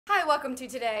Hi, welcome to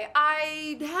today.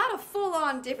 I had a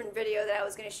full-on different video that I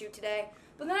was going to shoot today,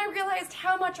 but then I realized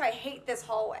how much I hate this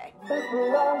hallway.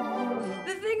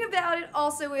 The thing about it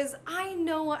also is I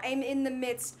know I'm in the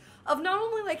midst of not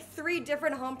only like 3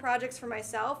 different home projects for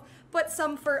myself, but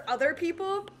some for other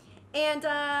people, and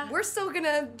we're still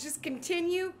gonna just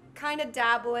continue kind of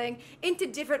dabbling into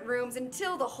different rooms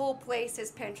until the whole place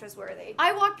is Pinterest worthy.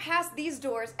 I walk past these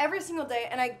doors every single day,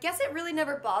 and I guess it really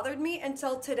never bothered me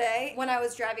until today when I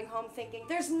was driving home thinking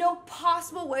there's no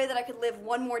possible way that I could live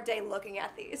one more day looking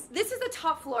at these. This is the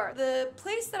top floor. The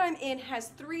place that I'm in has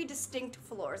 3 distinct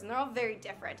floors and they're all very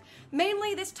different.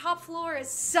 Mainly this top floor is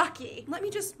sucky. Let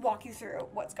me just walk you through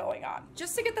what's going on.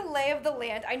 Just to get the lay of the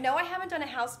land, I know I haven't done a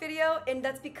house video and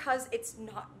that's because it's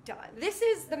not done. This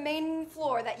is the main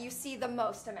floor that you see the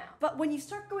most amount. But when you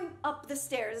start going up the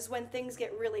stairs is when things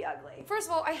get really ugly. First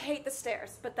of all, I hate the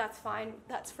stairs, but that's fine.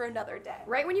 That's for another day.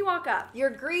 Right when you walk up,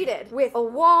 you're greeted with a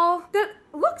wall that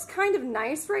looks kind of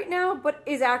nice right now, but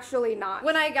is actually not.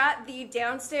 When I got the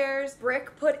downstairs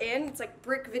brick put in, it's like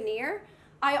brick veneer,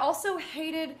 I also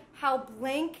hated how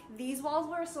blank these walls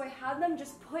were, so I had them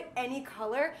just put any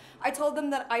color. I told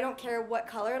them that I don't care what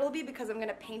color it'll be because I'm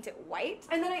gonna paint it white.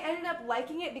 And then I ended up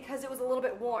liking it because it was a little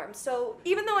bit warm. So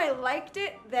even though I liked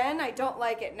it then, I don't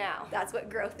like it now. That's what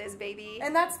growth is, baby.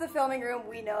 And that's the filming room.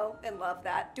 We know and love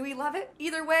that. Do we love it?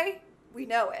 Either way, we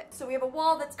know it. So we have a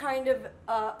wall that's kind of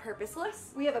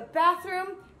purposeless. We have a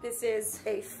bathroom. This is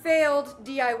a failed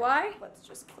DIY. Let's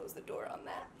just close the door on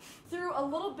that. Through a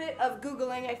little bit of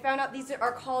Googling, I found out these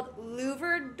are called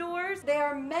louvered doors. They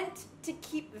are meant to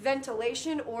keep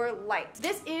ventilation or light.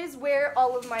 This is where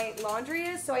all of my laundry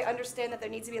is, so I understand that there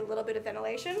needs to be a little bit of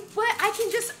ventilation. But I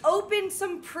can just open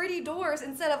some pretty doors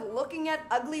instead of looking at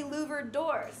ugly louvered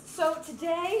doors. So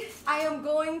today, I am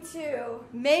going to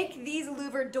make these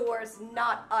louvered doors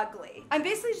not ugly. I'm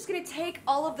basically just gonna take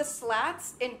all of the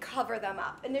slats and cover them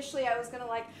up. Initially, I was gonna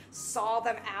like saw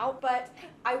them out, but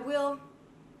I will.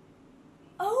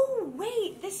 Oh,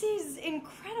 wait, this is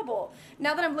incredible.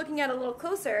 Now that I'm looking at it a little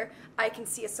closer, I can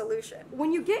see a solution.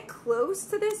 When you get close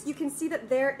to this, you can see that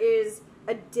there is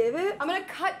a divot. I'm gonna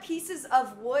cut pieces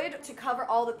of wood to cover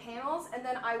all the panels, and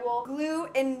then I will glue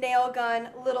and nail gun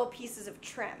little pieces of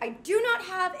trim. I do not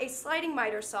have a sliding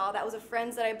miter saw. That was a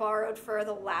friend's that I borrowed for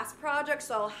the last project,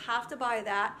 so I'll have to buy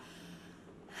that.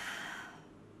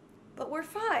 But we're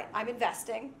fine. I'm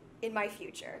investing in my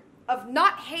future of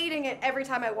not hating it every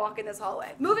time I walk in this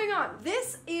hallway. Moving on.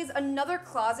 This is another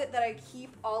closet that I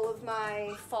keep all of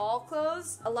my fall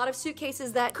clothes. A lot of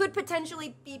suitcases that could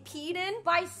potentially be peed in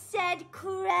by said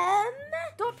crumb.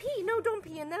 Don't pee. No, don't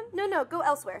pee in them. No, go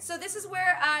elsewhere. So this is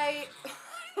where I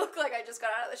look like I just got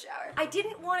out of the shower. I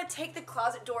didn't want to take the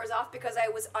closet doors off because I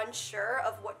was unsure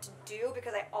of what to do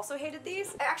because I also hated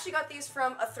these. I actually got these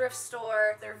from a thrift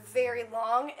store. They're very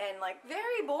long and like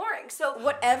very boring. So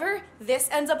whatever this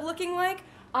ends up looking like,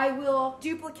 I will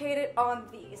duplicate it on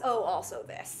these. Oh, also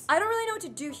this. I don't really know what to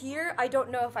do here. I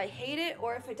don't know if I hate it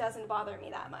or if it doesn't bother me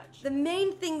that much. The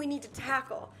main thing we need to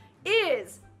tackle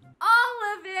is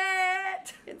all of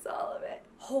it. It's all of it.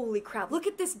 Holy crap, look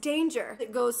at this danger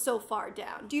that goes so far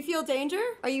down. Do you feel danger?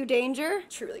 Are you danger?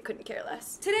 Truly couldn't care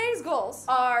less. Today's goals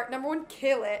are, number 1,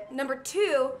 kill it. Number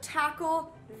 2,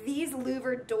 tackle these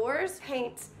louvered doors,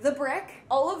 paint the brick.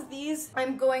 All of these,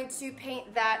 I'm going to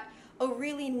paint that a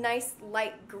really nice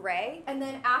light gray. And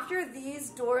then after these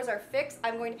doors are fixed,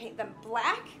 I'm going to paint them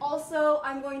black. Also,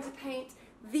 I'm going to paint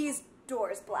these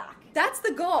doors black. That's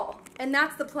the goal, and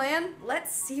that's the plan.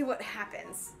 Let's see what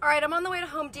happens. All right, I'm on the way to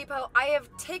Home Depot. I have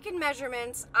taken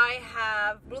measurements.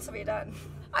 What else have I done?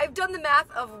 I've done the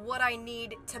math of what I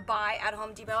need to buy at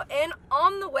Home Depot, and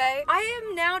on the way, I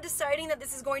am now deciding that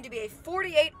this is going to be a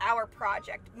 48-hour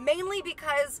project, mainly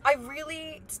because I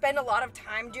really spend a lot of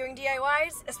time doing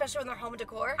DIYs, especially when they're home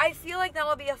decor. I feel like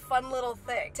that'll be a fun little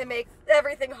thing to make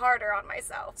everything harder on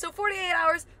myself. So 48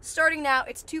 hours, starting now.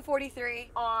 It's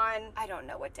 2:43 on, I don't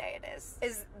know what day it is.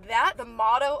 Is that the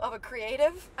motto of a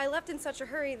creative? I left in such a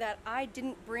hurry that I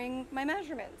didn't bring my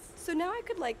measurements. So now I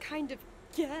could like kind of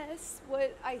guess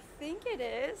what I think it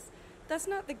is. That's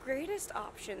not the greatest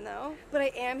option though, but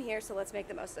I am here, so let's make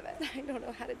the most of it. I don't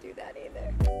know how to do that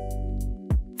either.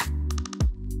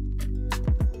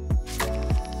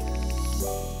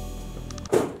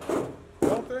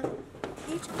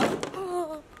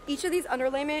 Each of these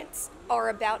underlayments are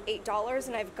about $8,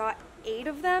 and I've got 8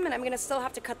 of them, and I'm gonna still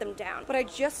have to cut them down. But I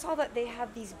just saw that they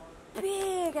have these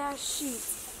big ass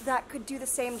sheets that could do the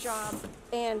same job,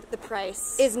 and the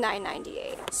price is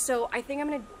 $9.98. So I think I'm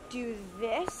gonna do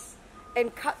this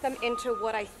and cut them into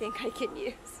what I think I can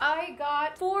use. I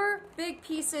got 4 big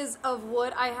pieces of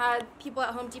wood. I had people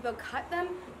at Home Depot cut them,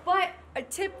 but a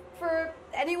tip for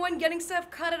anyone getting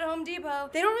stuff cut at Home Depot,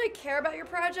 they don't really care about your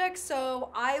project, so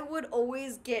I would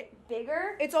always get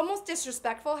bigger. It's almost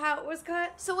disrespectful how it was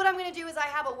cut. So what I'm gonna do is I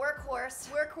have a workhorse,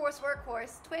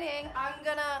 twinning. I'm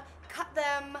gonna cut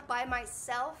them by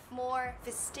myself more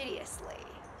fastidiously.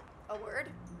 A word?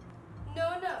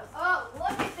 No. Oh,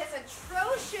 look at this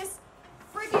atrocious,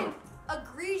 friggin'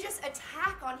 egregious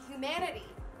attack on humanity.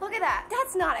 Look at that.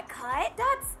 That's not a cut.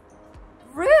 That's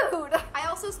rude. I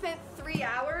also spent 3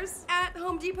 hours at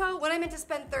Home Depot when I meant to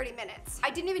spend 30 minutes. I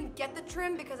didn't even get the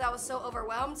trim because I was so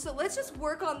overwhelmed. So let's just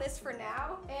work on this for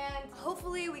now and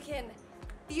hopefully we can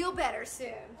feel better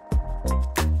soon.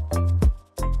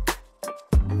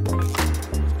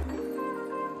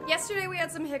 Yesterday we had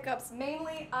some hiccups.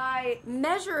 Mainly I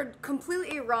measured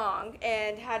completely wrong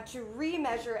and had to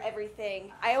re-measure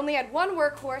everything. I only had one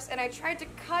workhorse and I tried to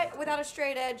cut without a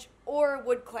straight edge or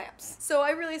wood clamps. So I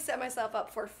really set myself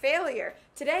up for failure.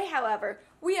 Today, however,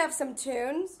 we have some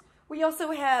tunes. We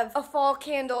also have a fall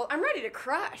candle. I'm ready to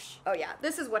crush. Oh yeah,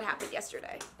 this is what happened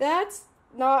yesterday. That's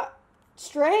not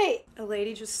straight. A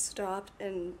lady just stopped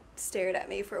and stared at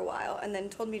me for a while and then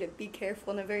told me to be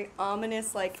careful in a very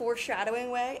ominous, like,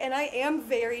 foreshadowing way. And I am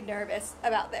very nervous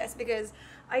about this because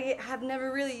I have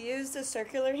never really used a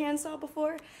circular handsaw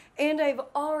before and I've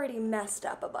already messed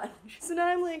up a bunch. So now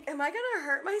I'm like, am I gonna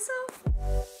hurt myself?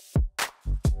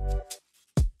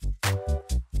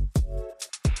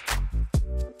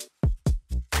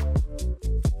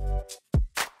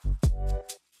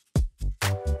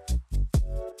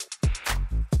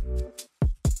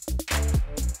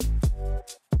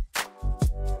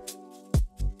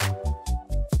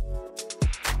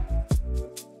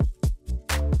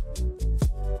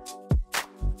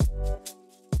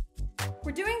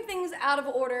 We're doing things out of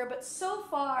order, but so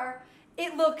far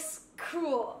it looks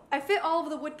cool. I fit all of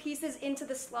the wood pieces into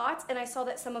the slots and I saw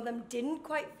that some of them didn't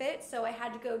quite fit, so I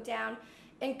had to go down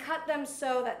and cut them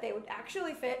so that they would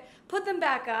actually fit, put them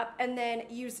back up, and then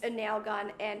use a nail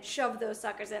gun and shove those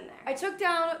suckers in there. I took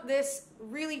down this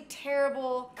really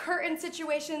terrible curtain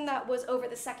situation that was over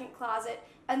the second closet,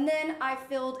 and then I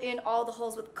filled in all the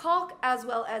holes with caulk as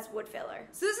well as wood filler.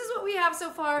 So this is what we have so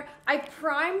far. I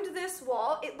primed this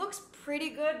wall. It looks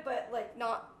pretty good, but like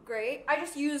not great. I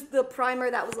just used the primer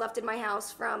that was left in my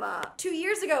house from 2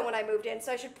 years ago when I moved in,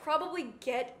 so I should probably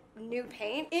get new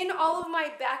paint. In all of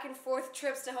my back and forth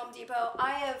trips to Home Depot,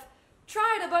 I have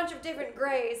tried a bunch of different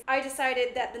grays. I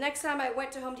decided that the next time I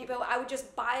went to Home Depot, I would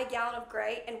just buy a gallon of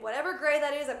gray, and whatever gray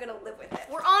that is, I'm gonna live with it.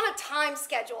 We're on a time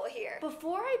schedule here.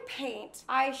 Before I paint,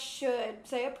 I should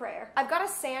say a prayer. I've gotta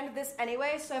sand this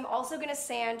anyway, so I'm also gonna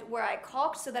sand where I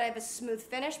caulked so that I have a smooth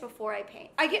finish before I paint.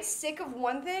 I get sick of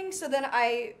one thing, so then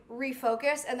I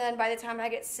refocus, and then by the time I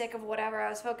get sick of whatever I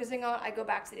was focusing on, I go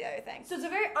back to the other thing. So it's a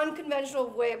very unconventional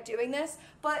way of doing this,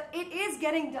 but it is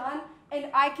getting done. And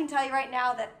I can tell you right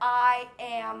now that I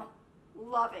am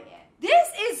loving it. This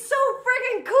is so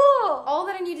friggin' cool! All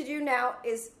that I need to do now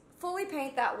is fully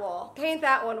paint that wall, paint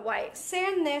that one white,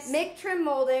 sand this, make trim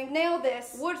molding, nail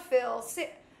this, wood fill,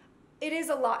 it is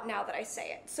a lot now that I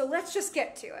say it. So let's just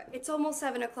get to it. It's almost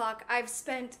 7 o'clock. I've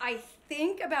spent, I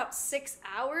think, about 6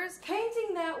 hours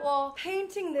painting that wall,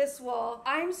 painting this wall.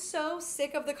 I'm so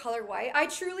sick of the color white. I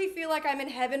truly feel like I'm in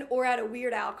heaven or at a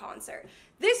Weird Al concert.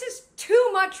 This is too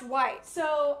much white.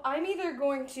 So I'm either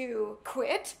going to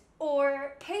quit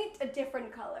or paint a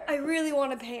different color. I really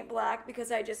want to paint black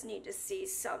because I just need to see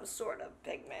some sort of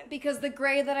pigment. Because the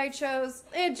gray that I chose,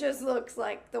 it just looks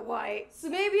like the white. So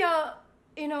maybe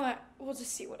you know what, we'll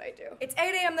just see what I do. It's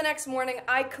 8 a.m. the next morning.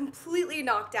 I completely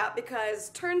knocked out because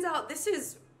turns out this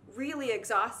is really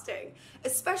exhausting,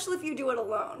 especially if you do it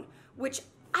alone, which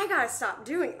I gotta stop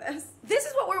doing this. This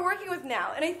is what we're working with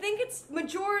now, and I think it's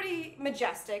majority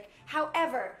majestic.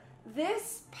 However,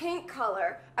 this paint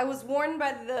color, I was warned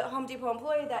by the Home Depot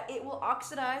employee that it will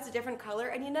oxidize a different color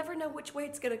and you never know which way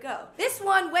it's gonna go. This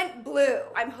one went blue.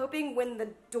 I'm hoping when the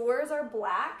doors are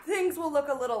black, things will look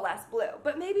a little less blue.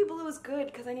 But maybe blue is good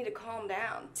because I need to calm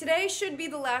down. Today should be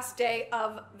the last day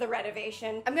of the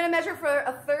renovation. I'm gonna measure for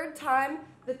a 3rd time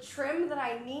the trim that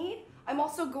I need. I'm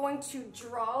also going to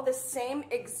draw the same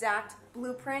exact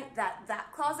blueprint that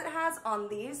that closet has on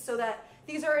these so that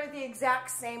these are the exact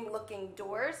same looking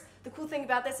doors. The cool thing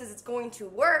about this is it's going to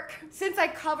work. Since I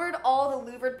covered all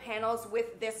the louvered panels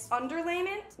with this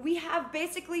underlayment, we have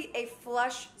basically a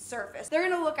flush surface. They're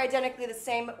gonna look identically the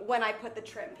same when I put the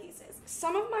trim pieces.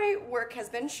 Some of my work has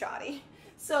been shoddy,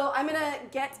 so I'm gonna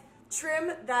get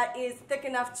trim that is thick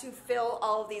enough to fill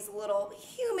all of these little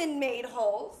human-made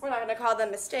holes. We're not gonna call them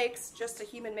mistakes, just a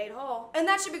human-made hole. And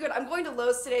that should be good. I'm going to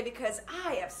Lowe's today because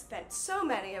I have spent so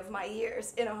many of my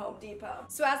years in a Home Depot.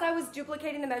 So as I was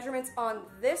duplicating the measurements on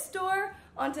this door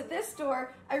onto this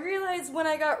door, I realized when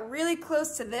I got really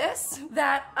close to this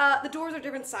that the doors are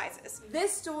different sizes.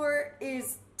 This door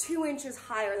is 2 inches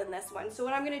higher than this one. So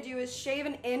what I'm gonna do is shave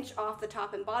an inch off the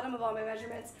top and bottom of all my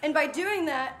measurements. And by doing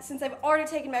that, since I've already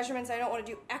taken measurements, I don't wanna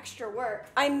do extra work.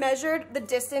 I measured the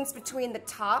distance between the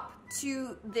top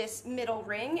to this middle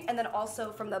ring and then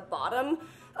also from the bottom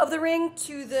of the ring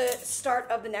to the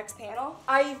start of the next panel.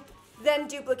 I then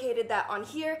duplicated that on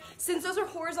here. Since those are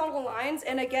horizontal lines,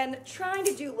 and again, trying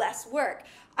to do less work,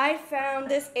 I found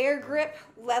this air grip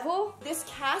level. This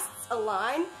casts a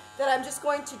line that I'm just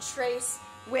going to trace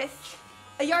with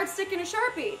a yardstick and a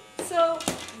Sharpie. So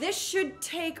this should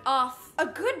take off a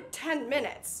good 10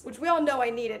 minutes, which we all know I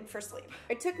needed for sleep.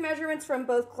 I took measurements from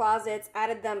both closets,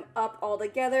 added them up all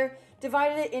together,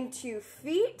 divided it into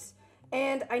feet,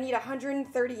 and I need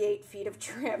 138 feet of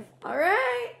trim. All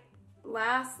right,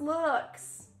 last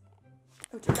looks.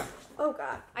 Oh dear God. Oh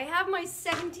God. I have my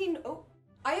 17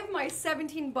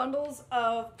 bundles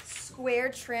of square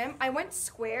trim. I went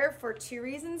square for 2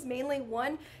 reasons. Mainly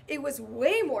one, it was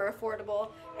way more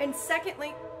affordable. And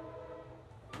secondly,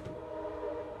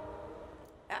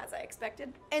 as I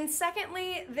expected. And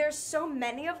secondly, there's so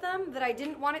many of them that I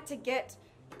didn't want it to get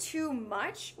too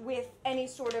much with any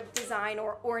sort of design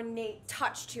or ornate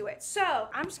touch to it. So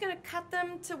I'm just gonna cut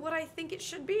them to what I think it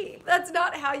should be. That's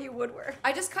not how you woodwork.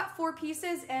 I just cut 4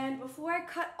 pieces, and before I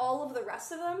cut all of the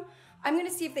rest of them, I'm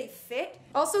gonna see if they fit.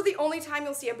 Also, the only time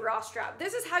you'll see a bra strap.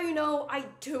 This is how you know I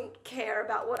don't care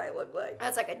about what I look like.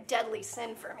 That's like a deadly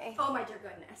sin for me. Oh my dear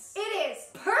goodness. It is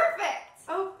perfect!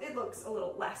 Oh, it looks a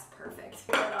little less perfect.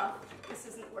 But this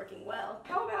isn't working well.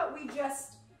 How about we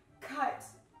just cut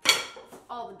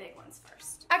all the big ones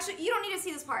first? Actually, you don't need to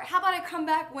see this part. How about I come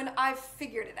back when I've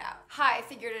figured it out? Hi, I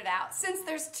figured it out. Since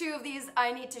there's 2 of these,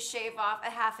 I need to shave off a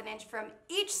 ½ inch from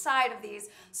each side of these.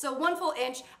 So 1 full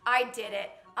inch, I did it.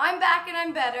 I'm back and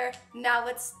I'm better. Now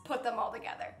let's put them all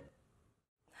together.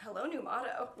 Hello, new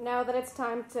motto. Now that it's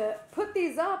time to put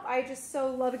these up, I just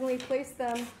so lovingly place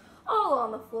them all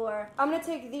on the floor. I'm gonna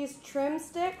take these trim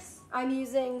sticks. I'm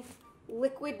using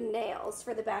liquid nails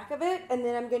for the back of it, and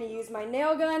then I'm gonna use my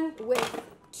nail gun with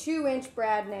 2-inch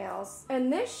brad nails.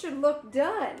 And this should look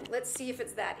done. Let's see if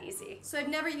it's that easy. So I've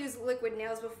never used liquid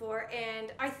nails before,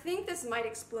 and I think this might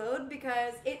explode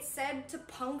because it said to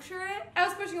puncture it. I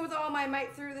was pushing it with all my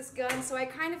might through this gun, so I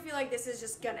kind of feel like this is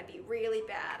just gonna be really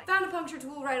bad. Found a puncture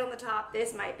tool right on the top.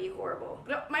 This might be horrible,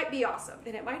 but it might be awesome.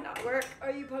 And it might not work.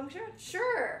 Are you punctured?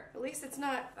 Sure. At least it's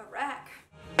not a wreck.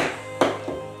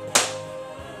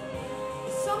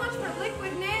 So much for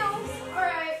liquid nails. All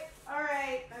right.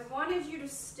 I wanted you to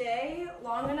stay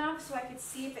long enough so I could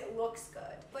see if it looks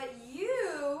good. But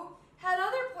you had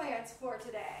other plans for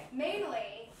today.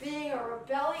 Mainly being a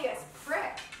rebellious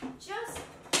prick. Just...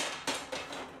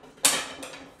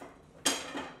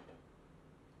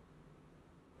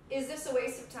 Is this a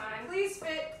waste of time? Please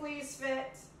fit, please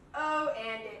fit. Oh,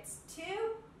 and it's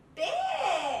too big.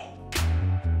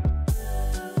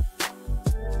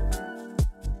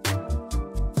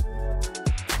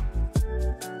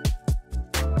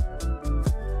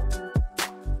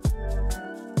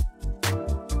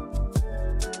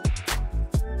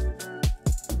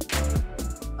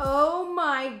 Oh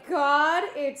my God,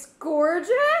 it's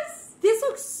gorgeous. This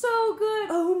looks so good.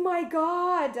 Oh my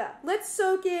God. Let's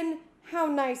soak in how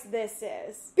nice this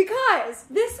is. Because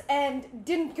this end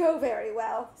didn't go very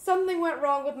well. Something went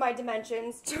wrong with my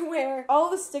dimensions to where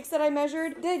all the sticks that I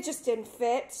measured, they just didn't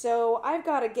fit. So I've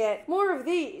got to get more of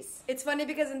these. It's funny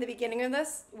because in the beginning of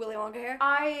this, Willy Wonka hair,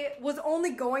 I was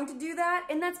only going to do that,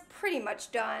 and that's pretty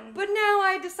much done. But now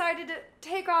I decided to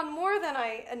take on more than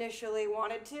I initially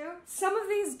wanted to. Some of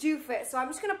these do fit, so I'm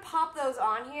just gonna pop those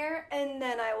on here, and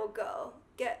then I will go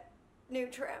get new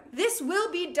trim. This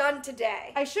will be done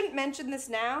today. I shouldn't mention this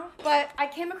now, but I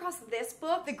came across this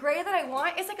book. The gray that I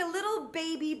want is like a little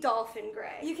baby dolphin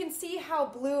gray. You can see how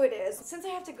blue it is. Since I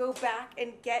have to go back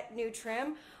and get new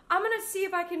trim, I'm gonna see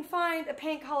if I can find a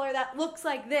paint color that looks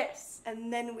like this,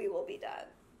 and then we will be done.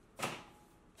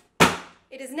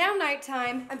 It is now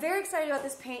nighttime. I'm very excited about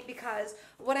this paint because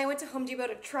when I went to Home Depot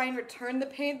to try and return the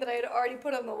paint that I had already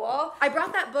put on the wall, I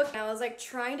brought that book and I was like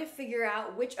trying to figure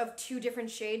out which of 2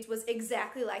 different shades was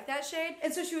exactly like that shade.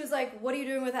 And so she was like, what are you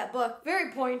doing with that book?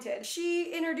 Very pointed.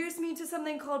 She introduced me to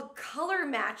something called color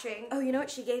matching. Oh, you know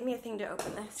what? She gave me a thing to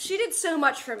open this. She did so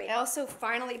much for me. I also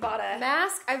finally bought a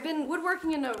mask. I've been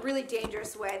woodworking in a really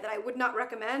dangerous way that I would not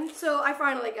recommend. So I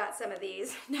finally got some of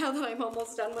these now that I'm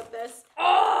almost done with this.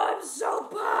 Oh, I'm so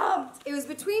pumped. It was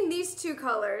between these 2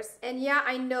 colors, and yeah,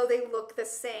 I know they look the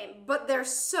same, but they're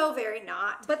so very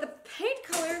not. But the paint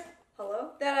color, hello,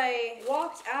 that I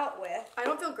walked out with, I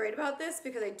don't feel great about this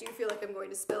because I do feel like I'm going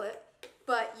to spill it.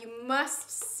 But you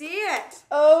must see it.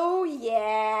 Oh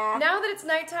yeah. Now that it's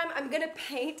nighttime, I'm gonna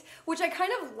paint, which I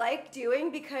kind of like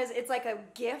doing because it's like a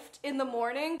gift in the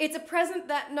morning. It's a present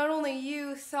that not only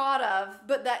you thought of,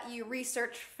 but that you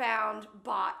researched, found,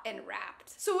 bought, and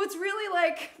wrapped. So it's really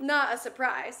like not a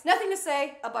surprise. Nothing to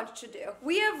say, a bunch to do.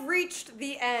 We have reached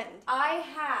the end. I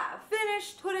have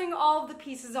finished putting all of the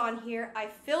pieces on here. I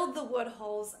filled the wood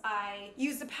holes. I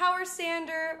used a power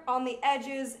sander on the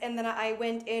edges, and then I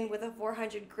went in with a 400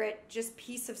 grit, just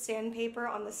piece of sandpaper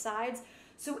on the sides.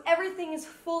 So everything is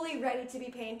fully ready to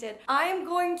be painted. I'm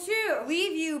going to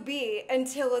leave you be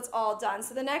until it's all done.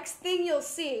 So the next thing you'll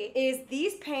see is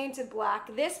these painted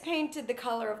black, this painted the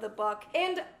color of the book,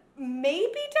 and maybe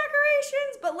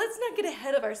decorations, but let's not get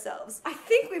ahead of ourselves. I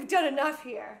think we've done enough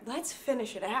here. Let's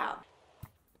finish it out.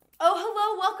 Oh,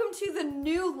 hello, welcome to the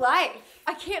new life.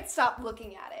 I can't stop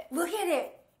looking at it. Look at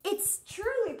it. It's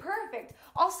truly perfect.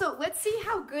 Also, let's see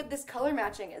how good this color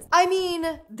matching is. I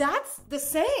mean, that's the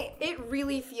same. It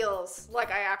really feels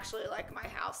like I actually like my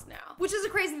house now, which is a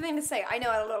crazy thing to say. I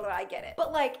know, I get it.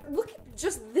 But like, look at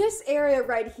just this area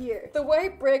right here. The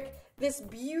white brick, this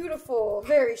beautiful,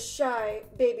 very shy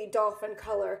baby dolphin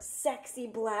color, sexy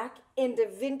black, and a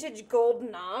vintage gold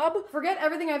knob. Forget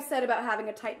everything I've said about having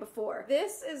a type before.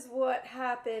 This is what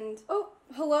happened. Oh,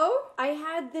 hello? I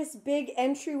had this big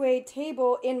entryway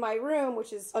table in my room,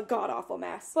 which is a god-awful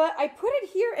mess. But I put it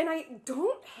here and I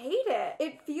don't hate it.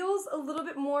 It feels a little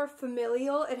bit more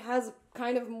familial. It has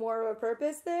kind of more of a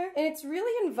purpose there. And it's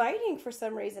really inviting for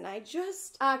some reason. I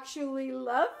just actually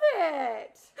love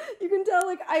it. You can tell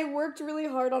like I worked really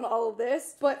hard on all of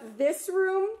this, but this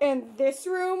room and this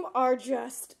room are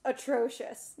just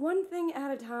atrocious. One thing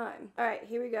at a time. All right,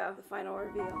 here we go. The final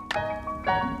reveal.